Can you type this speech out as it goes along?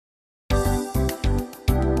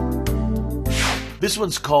This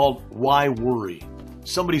one's called Why Worry?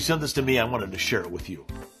 Somebody sent this to me. I wanted to share it with you.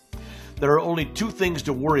 There are only two things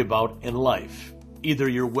to worry about in life. Either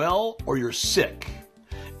you're well or you're sick.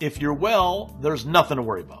 If you're well, there's nothing to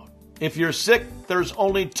worry about. If you're sick, there's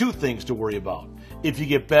only two things to worry about. If you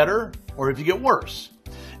get better or if you get worse.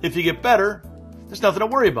 If you get better, there's nothing to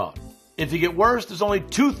worry about. If you get worse, there's only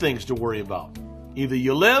two things to worry about. Either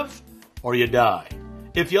you live or you die.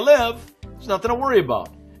 If you live, there's nothing to worry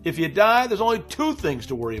about. If you die, there's only two things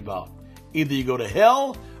to worry about. Either you go to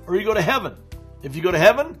hell or you go to heaven. If you go to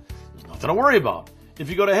heaven, there's nothing to worry about. If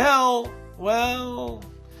you go to hell, well,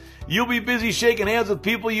 you'll be busy shaking hands with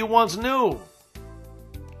people you once knew.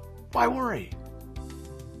 Why worry?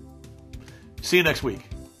 See you next week.